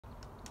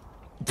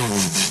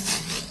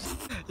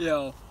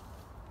Yo,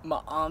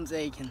 my arm's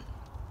aching.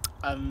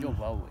 You're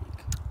well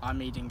weak.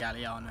 I'm eating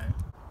Gagliano.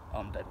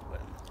 I'm dead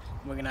with.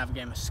 We're gonna have a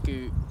game of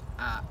S.C.O.O.T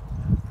at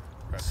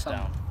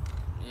down.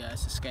 Yeah,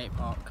 it's a skate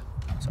park.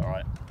 It's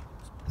alright.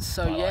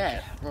 So I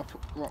yeah,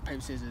 rock,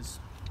 paper, scissors.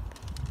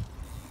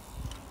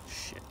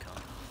 Shit,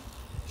 cunt.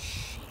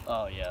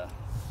 Oh yeah,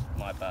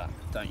 my bad.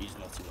 Don't use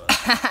naughty words.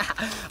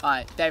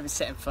 Alright, David's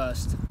sitting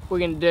first. What are we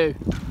gonna do?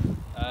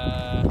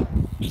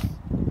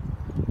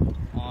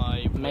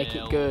 I will make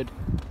it good.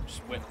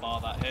 Just whip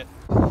bar that hit.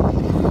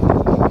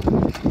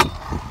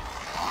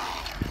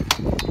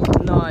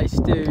 Nice,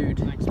 dude.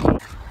 Thanks, man.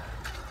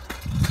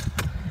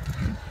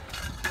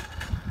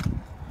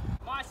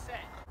 My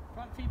set.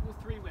 Front people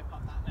 3 whip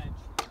up that ledge.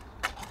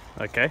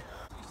 Okay.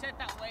 You said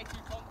that way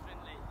too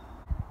confidently.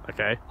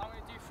 Okay. I'm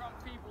gonna do front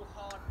people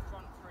hard,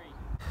 front 3.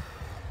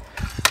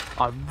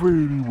 I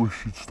really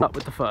wish you'd start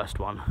with the first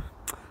one.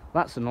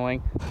 That's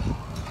annoying.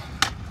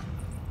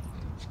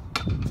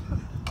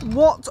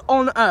 What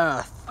on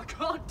earth? I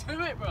can't do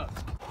it, bro.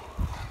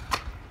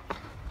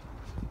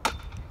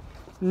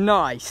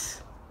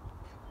 Nice.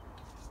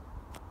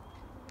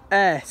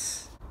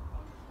 S.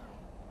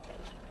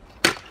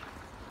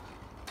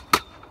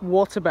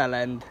 Waterbell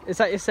end. Is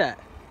that your set?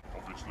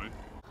 Obviously.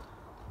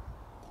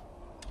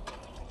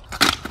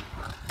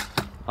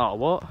 Oh,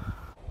 what?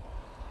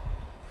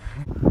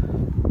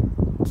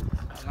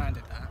 I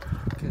landed that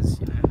because,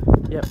 you know.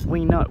 Yep,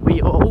 we know.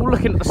 We are all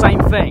looking at the same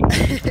thing.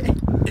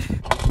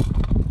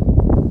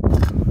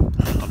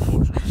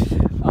 Unfortunately.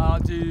 I'll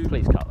do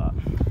Please cut that.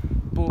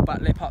 ball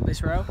back lip up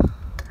this rail.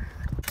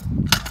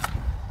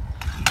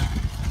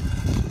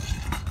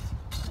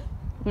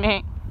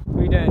 Meh. What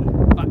are you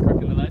doing? Back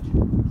grip in the ledge.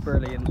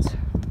 Brilliant.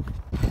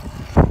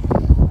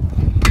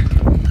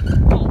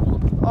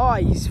 Oh,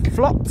 he's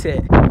flopped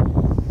it.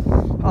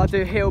 I'll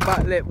do heel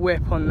back lip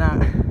whip on that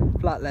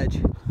flat ledge.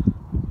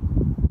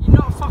 You're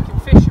not a fucking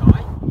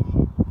fisheye.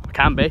 I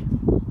can be.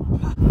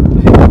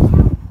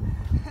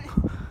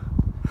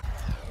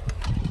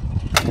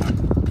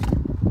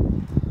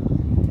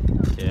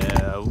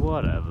 Yeah,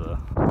 whatever.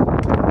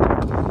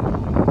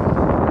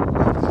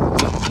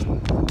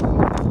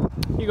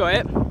 You got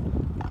it.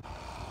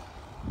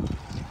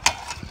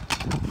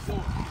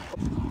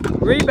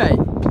 Rebate.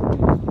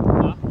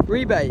 Huh?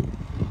 Rebate.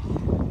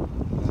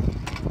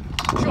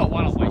 Sure,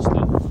 why not waste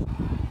that?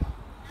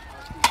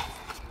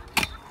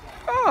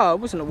 Oh, it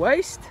wasn't a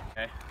waste.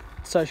 Okay.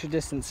 Social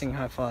distancing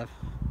high five.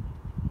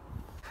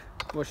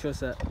 What's your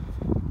set? I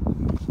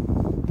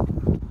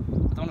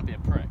don't want to be a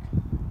prick.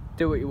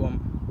 Do what you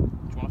want. Do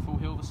you want a full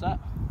heel the set?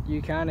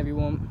 You can if you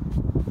want.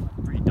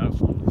 I really don't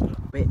want to.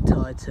 Bit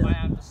tighter. I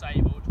am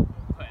disabled,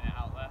 putting it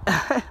out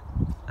there.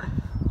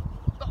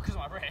 Not because of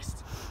my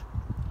wrist.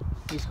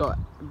 He's got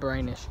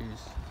brain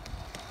issues.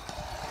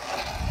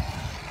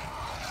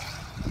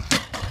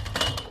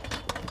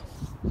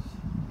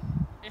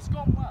 It's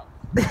gone well.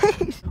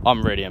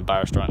 I'm really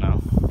embarrassed right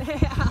now.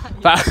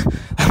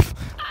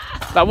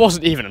 That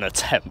wasn't even an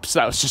attempt.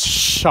 That was just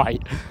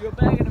shite. Your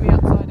bear gonna be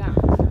upside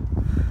down.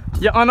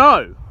 Yeah, I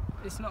know.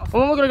 It's not a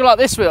Well, I'm not gonna go like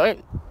this with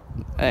it.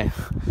 Hey.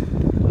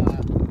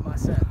 my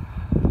set.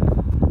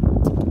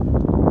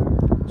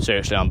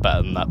 Seriously, I'm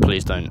better than that.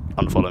 Please don't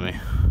unfollow me.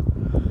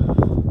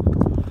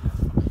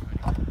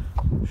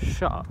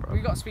 Shut up, bro. We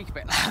got to speak a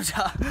bit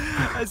louder.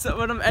 And so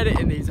when I'm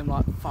editing these, I'm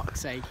like,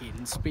 fuck's sake,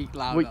 Ian, speak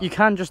louder. Well, you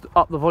can just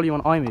up the volume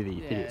on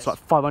iMovie. Yeah, It's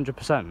like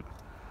 500%.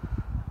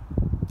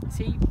 Is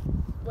he?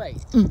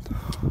 Wait.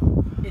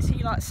 Is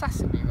he like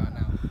sassing me right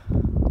now?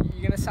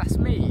 You're gonna sass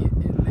me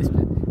in this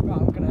bit? Right,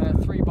 I'm gonna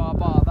 3-bar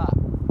that.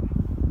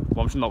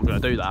 Well, I'm just not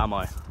going to do that, am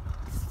I?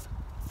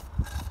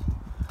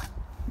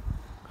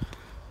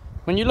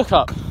 When you look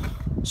up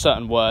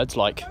certain words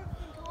like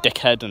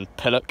dickhead and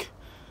pillock,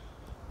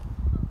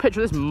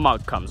 picture of this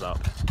mug comes up.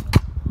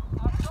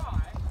 I'll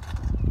try.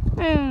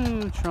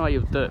 Try,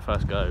 you'll do it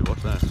first go.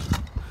 Watch this.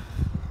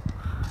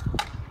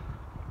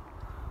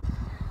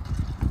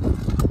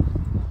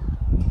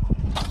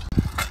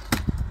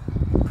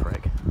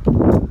 Prick. I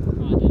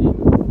did it.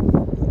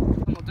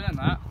 I'm not doing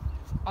that.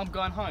 I'm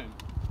going home.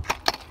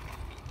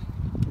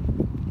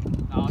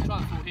 No, I'll try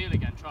and full heel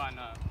again. Try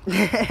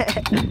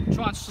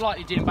and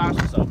slightly de-embarrass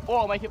myself, or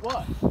I'll make it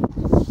worse.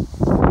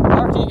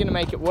 I reckon you're gonna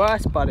make it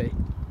worse, buddy.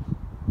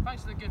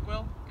 Thanks for the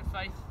goodwill, good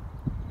faith.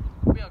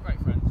 We are great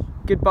friends.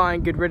 Goodbye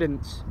and good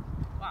riddance.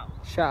 Wow.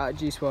 Shout out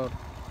Juice WRLD.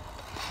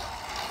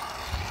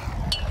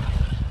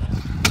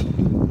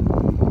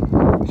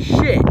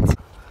 Shit!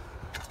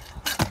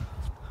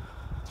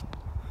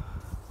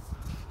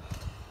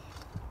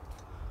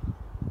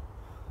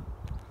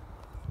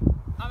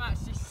 I'm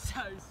actually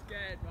so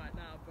scared right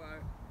now, bro.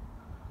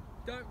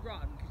 Don't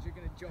run, because you're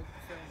going to jog the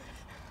film.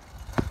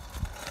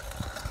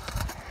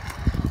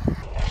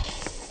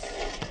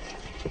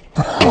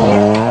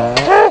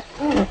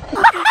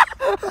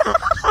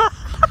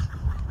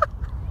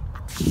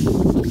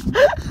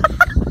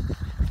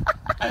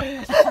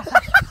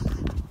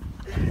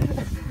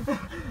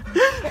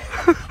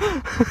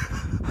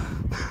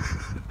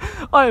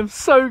 I am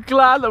so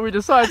glad that we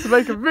decided to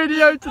make a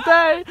video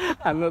today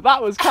and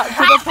that was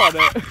captured upon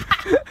it.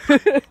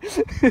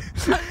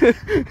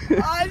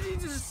 I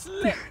need to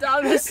slip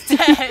down the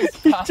stairs.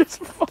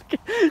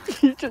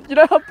 You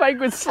know how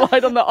penguins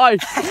slide on the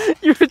ice?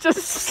 You were just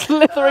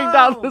slithering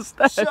down the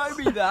stairs. Show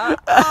me that.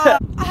 How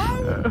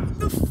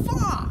the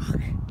fuck?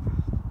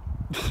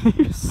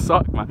 You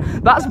suck,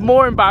 man. That's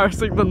more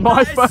embarrassing than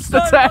my first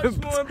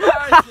attempt. Much more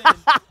embarrassing.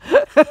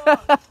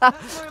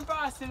 That's more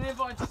embarrassing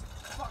if I just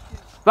fucking...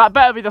 That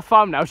better be the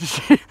thumbnail, just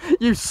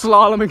you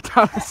slaloming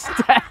down the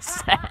stairs.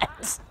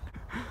 I've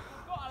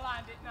got to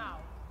land it now.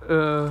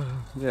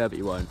 Yeah, but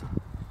you won't.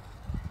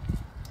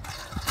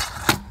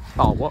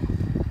 Oh, what?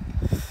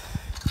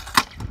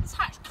 This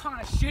hatch kind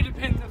of should have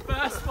been the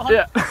first one.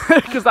 Yeah,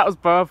 because that was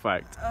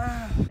perfect.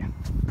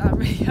 That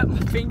really hurt my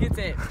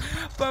fingertips,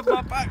 but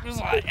my back was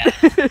like...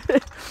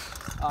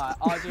 Alright,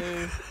 I'll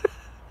do...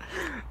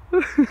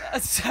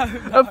 That's so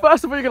bad. At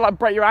first, I thought you could like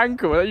break your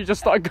ankle, and then you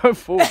just started going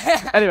forward.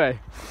 Anyway.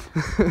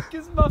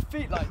 Because my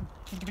feet like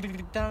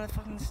down the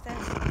fucking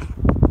stairs.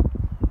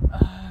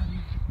 Alright.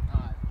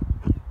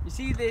 You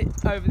see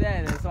over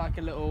there, there's like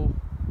a little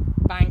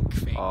bank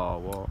thing. Oh,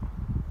 what?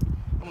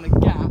 I want to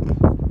gap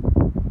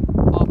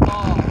our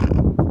bar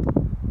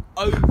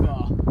over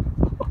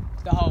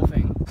the whole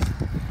thing.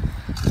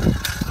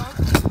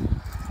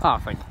 Ah,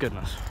 thank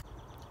goodness.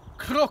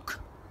 Crook.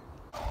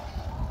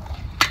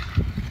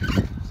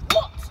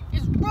 What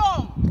is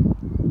wrong?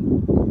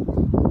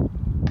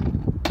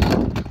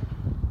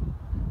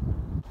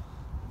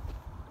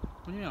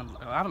 What do you mean?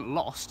 I haven't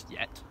lost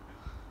yet.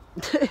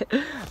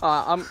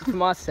 Alright, for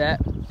my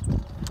set,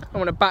 I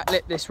want to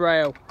backlip this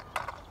rail.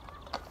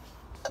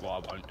 Well, I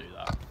won't do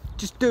that.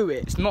 Just do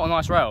it. It's not a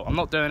nice rail. I'm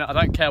not doing it. I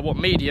don't care what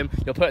medium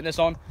you're putting this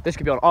on. This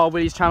could be on our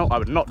Willie's channel. I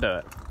would not do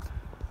it.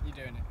 You're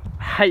doing it.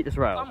 I hate this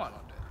rail. I might not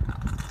do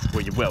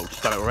Well, you will.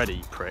 You've done it already,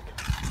 you prick.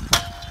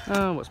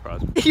 Oh, what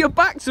surprise. it. Your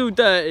back's all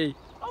dirty.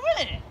 Oh,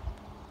 really?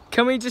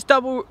 Can we just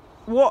double...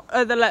 What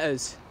are the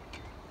letters?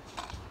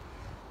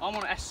 I'm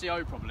on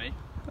S.C.O.O.T probably.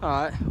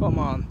 Alright, what am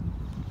I on?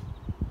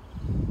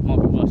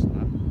 Might be worse than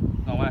that.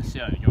 No, I'm on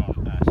S.C.O.O.T, you're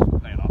on S.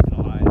 No, you're not.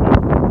 You're not.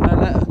 No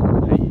letter.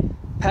 Hey.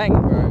 Peng,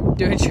 bro.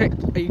 Do a trick.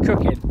 Are you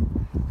cooking?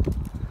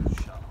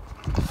 Shut up.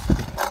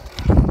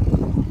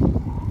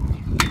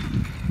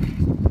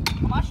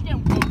 I'm actually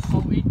getting well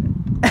salty.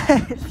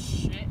 This is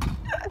shit.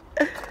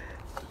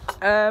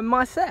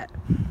 My set.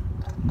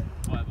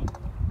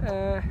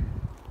 Whatever.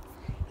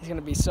 He's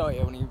gonna be sorry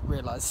when he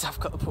realises I've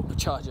got the portable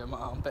charger on my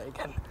armpit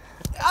again.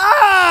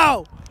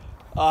 Ow!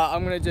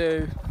 I'm gonna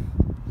do...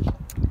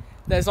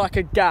 There's like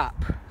a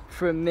gap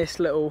from this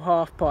little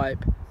half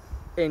pipe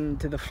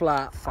into the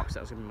flat. Fuck,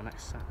 that was gonna be my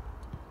next set.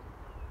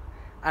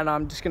 And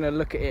I'm just gonna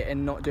look at it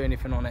and not do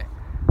anything on it.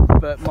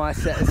 But my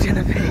set is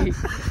gonna be...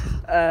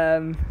 I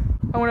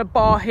want a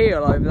bar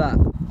heel over that.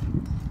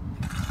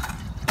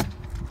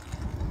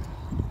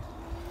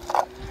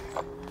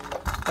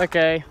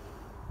 Okay.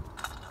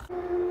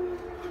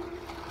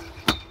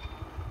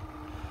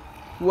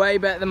 Way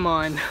better than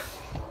mine.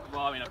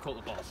 Well, I mean, I caught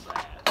the boss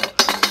there.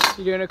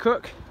 You doing a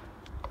cook?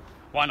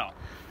 Why not?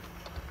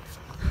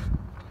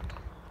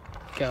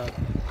 Go.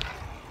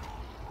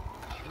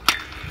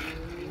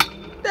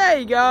 There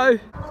you go.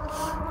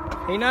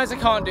 He knows I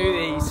can't do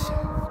these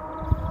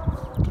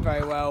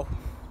very well.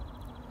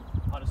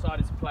 I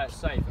decided to play it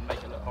safe and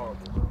make it look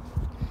horrible.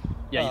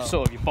 Yeah,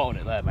 Oh. you bottled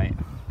it there, mate.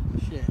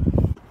 Shit.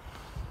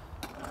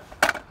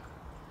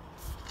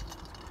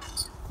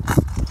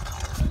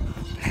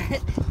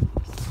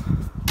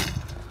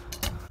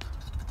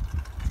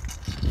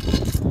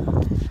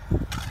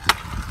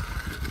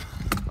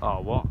 Oh,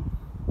 what?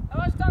 Have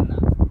I done that?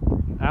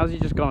 How's he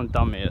just gone and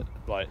done me at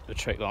like the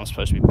trick that I'm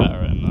supposed to be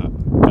better at that?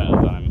 Better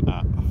than I'm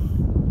at.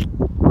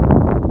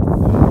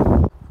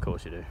 Of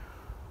course you do.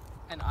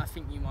 And I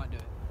think you might do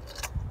it.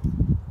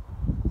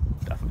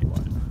 Definitely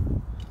won't.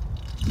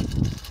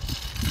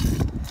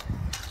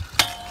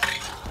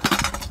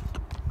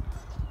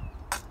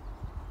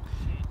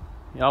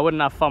 Yeah, I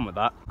wouldn't have fun with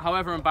that.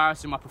 However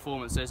embarrassing my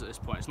performance is at this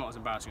point, it's not as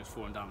embarrassing as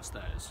falling down the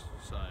stairs.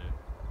 So,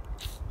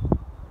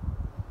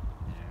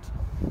 yeah.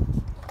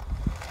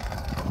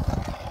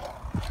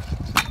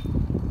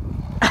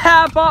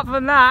 Apart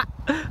from that.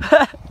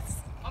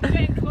 I'm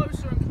getting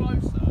closer and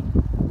closer,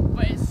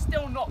 but it's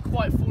still not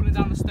quite falling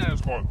down the stairs.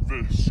 It's like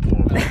this.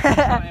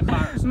 Quite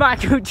embarrassing.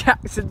 Michael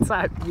Jackson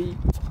type beat.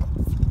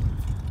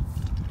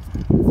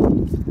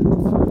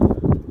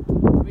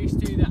 We used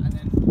to do that and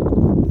then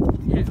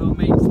hit our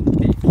mates in the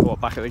dick. What,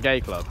 back at the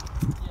gay club?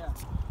 Yeah.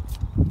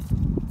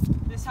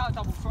 This is how a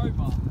double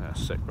crowbar. Yeah,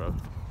 sick, bro.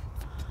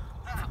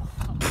 Ow.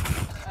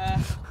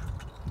 If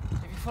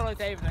you follow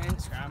David on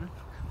Instagram,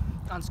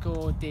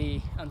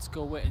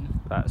 _D_Whitton.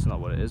 That's not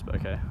what it is, but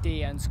okay.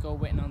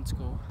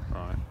 D_Whitton_.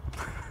 Right.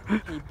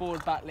 He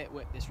board backlit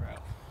whip this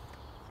rail.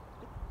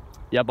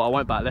 Yeah, but I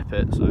won't backlip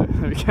it, so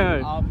there we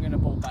go. I'm gonna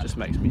board backlit. Just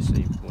makes me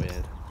seem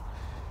weird.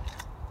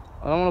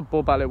 I don't want to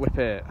ball backlip whip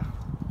it.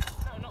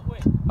 No, not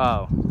whip.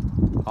 Oh.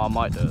 I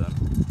might do it then.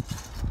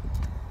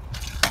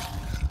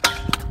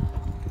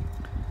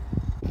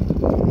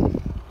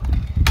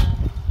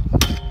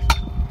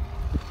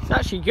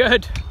 actually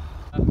good.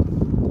 I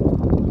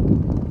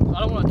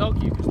don't want to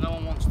dog you because no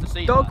one wants to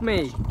see Dog that.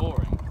 me. It's just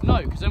boring.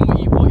 No, because then what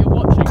you're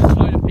watching is a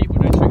load of people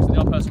doing tricks that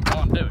the other person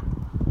can't do.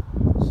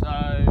 So...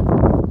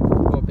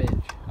 What a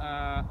bitch.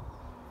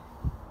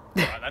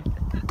 Alright then.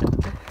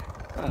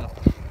 Oh.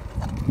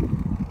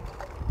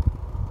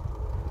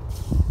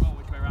 Well,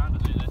 which way around to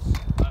do this?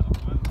 I don't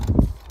remember.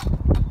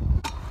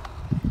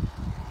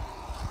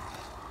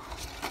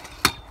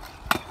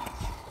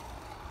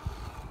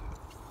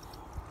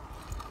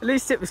 At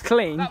least it was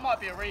clean. That might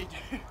be a redo.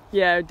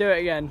 Yeah, do it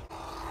again.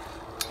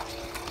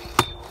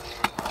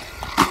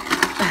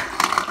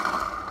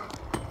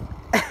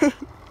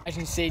 As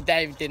you can see,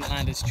 Dave didn't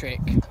land his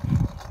trick.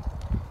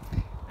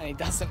 And he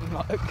doesn't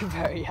look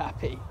very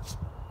happy.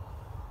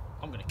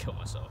 I'm gonna kill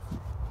myself.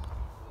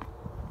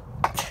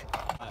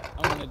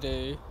 I'm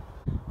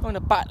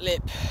gonna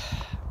backlip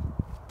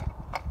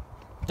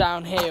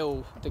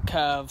downhill the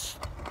curve.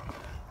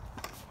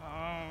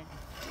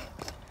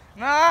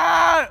 No!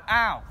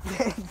 Ow!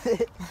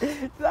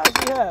 Did that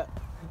actually hurt?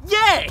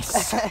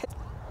 Yes!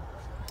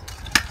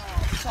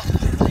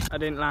 I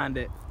didn't land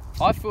it.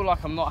 I feel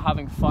like I'm not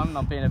having fun.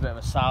 I'm being a bit of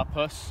a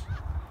sourpuss.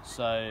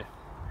 So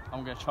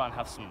I'm gonna try and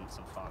have some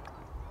fun.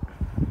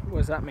 What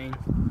does that mean?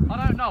 I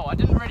don't know. I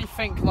didn't really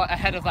think like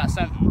ahead of that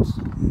sentence.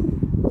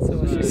 So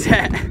what you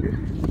said?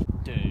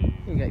 Do You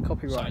can get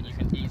copyright. something you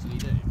can easily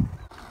do.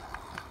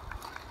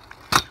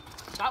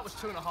 That was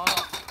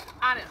 2.5,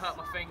 and it hurt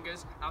my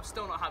fingers. And I'm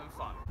still not having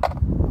fun.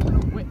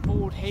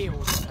 Whitboard heel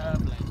with a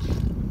curve ledge.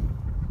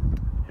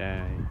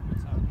 Yay.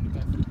 So I'm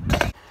gonna go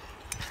for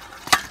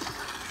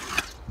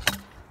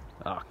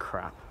Oh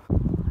crap.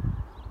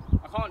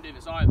 I can't do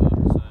this either,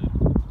 so...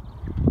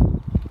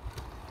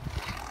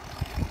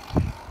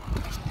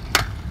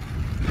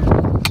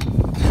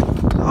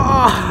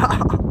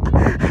 Oh!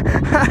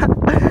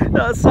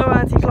 That was so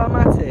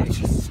anticlimactic.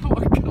 just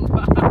sort of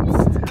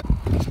collapsed.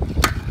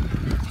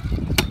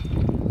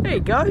 There you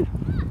go.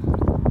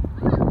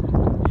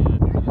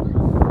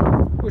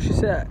 What's she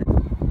said?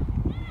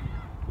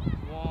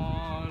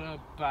 What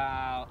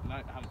about... No,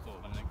 I haven't thought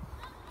of anything.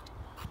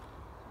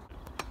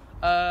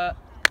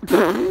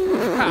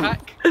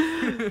 Back.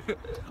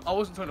 I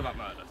wasn't talking about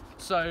murder.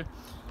 So,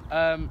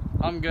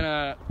 I'm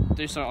gonna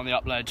do something on the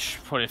up ledge,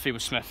 probably a Feeble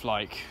Smith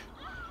like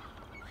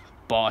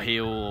bar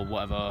heel or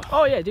whatever.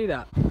 Oh yeah, do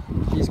that.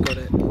 He's got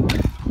it.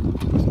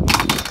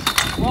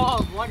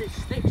 Whoa, why did it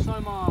stick so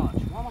much?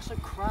 Why am I so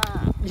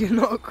crap? You're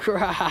not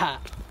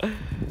crap.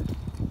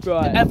 The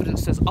Right.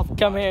 evidence says otherwise.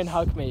 Come here and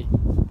hug me.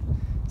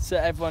 So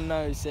everyone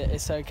knows that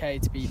it's okay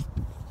to be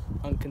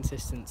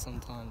inconsistent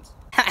sometimes.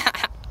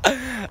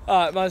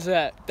 Alright, my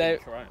set.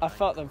 I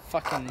felt the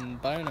fucking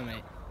boner,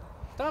 mate.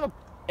 Don't have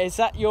a... Is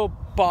that your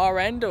bar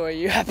end or are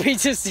you happy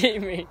to see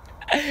me?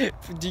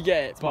 Do you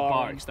get it? It's my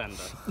bar end.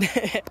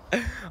 extender.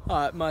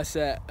 Alright, my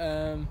set.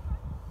 I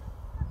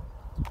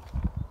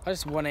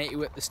just 180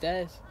 whip the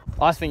stairs.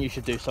 I think you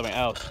should do something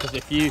else, because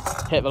if you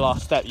hit the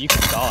last step, you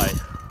can die.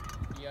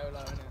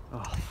 YOLO, innit?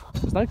 Oh,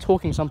 there's no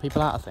talking some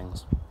people out of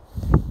things.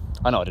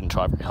 I know I didn't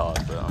try very hard,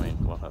 but I mean,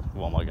 what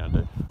am I going to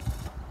do?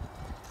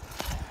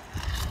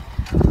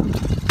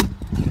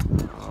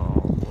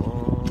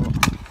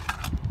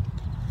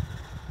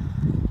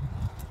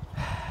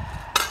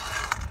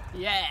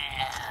 Yeah!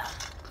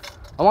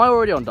 Am I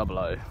already on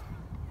 00?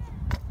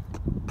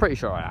 Pretty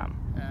sure I am.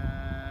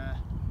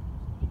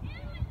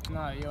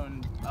 No, you're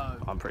on O.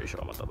 I'm pretty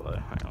sure I'm on 00.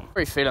 Hang on.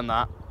 Really feeling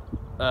that.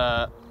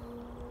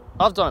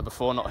 I've done it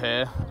before, not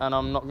here, and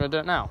I'm not going to do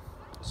it now.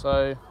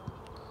 So,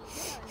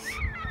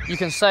 you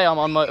can say I'm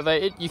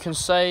unmotivated, you can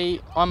say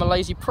I'm a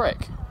lazy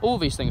prick. All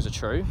these things are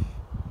true.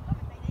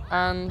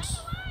 And,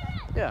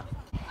 yeah.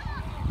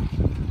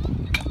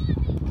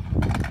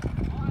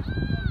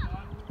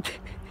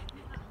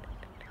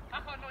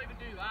 How can I not even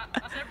do that?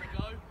 That's every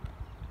go.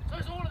 So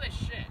is all of this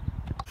shit.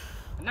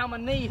 And now my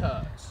knee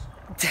hurts.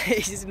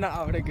 He's not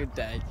having a good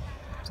day.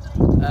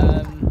 So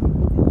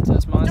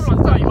that's my Driven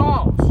like 30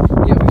 miles.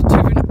 Yeah, we've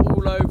driven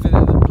all over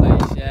the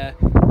place, yeah.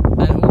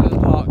 And all of the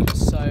park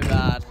was so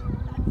bad.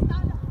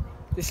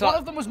 This One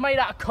of them was made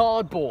out of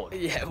cardboard.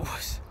 Yeah, it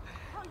was.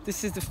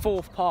 This is the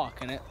 4th park,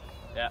 isn't it?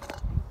 Yeah.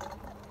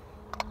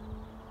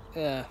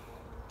 Yeah.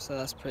 So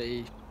that's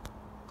pretty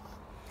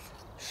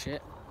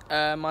shit.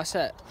 My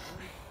set.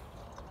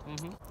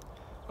 I'm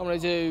gonna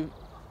do.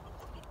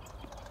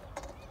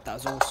 That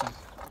was awesome.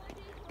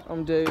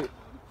 I'm gonna do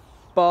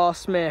bar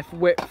Smith,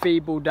 whip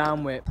feeble,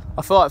 down whip.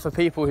 I feel like for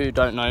people who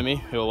don't know me,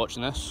 who are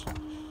watching this,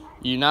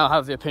 you now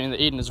have the opinion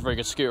that Eden is a very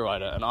good scooter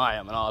rider, and I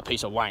am an utter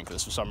piece of wank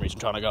that's for some reason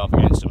trying to go up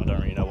against him. I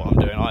don't really know what I'm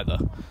doing either.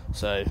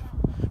 So,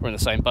 we're in the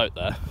same boat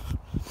there.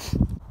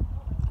 You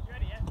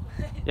ready yet?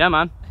 Yeah,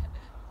 man.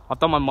 I've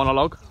done my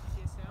monologue.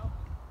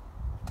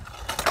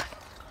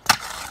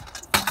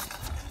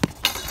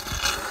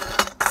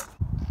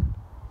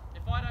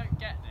 If I don't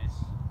get this,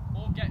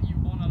 or get you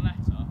on a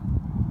letter,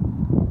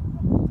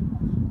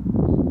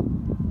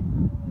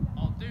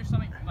 I'll do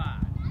something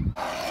bad.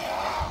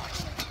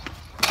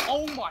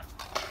 Oh my...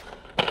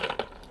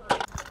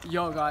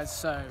 Yo guys,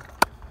 so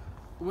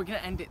we're gonna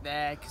end it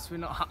there because we're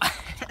not.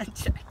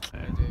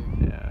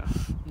 Yeah.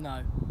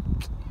 No.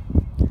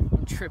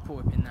 I'm triple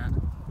whipping that.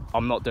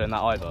 I'm not doing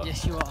that either.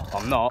 Yes, you are.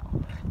 I'm not.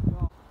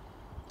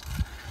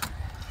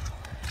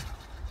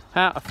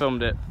 I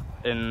filmed it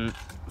in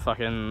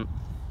fucking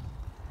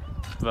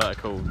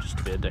vertical just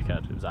to be a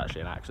dickhead. It was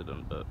actually an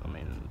accident, but I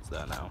mean, it's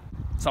there now.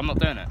 So I'm not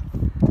doing it.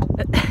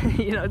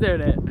 You're not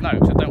doing it? No,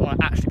 because I don't want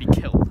to actually be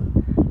killed.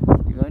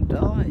 You're going to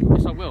die.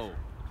 Yes, I will.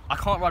 I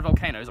can't ride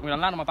volcanoes. I'm going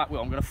to land on my back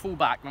wheel, I'm going to fall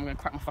back, and I'm going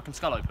to crack my fucking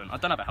skull open. I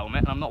don't have a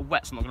helmet, and I'm not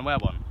wet, so I'm not going to wear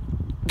one.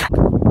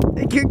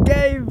 Good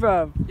game,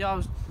 bruv. Yeah, I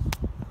was...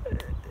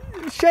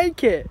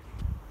 Shake it.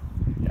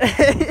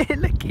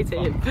 Look at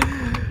him.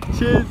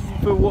 Cheers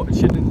for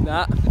watching and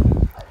that.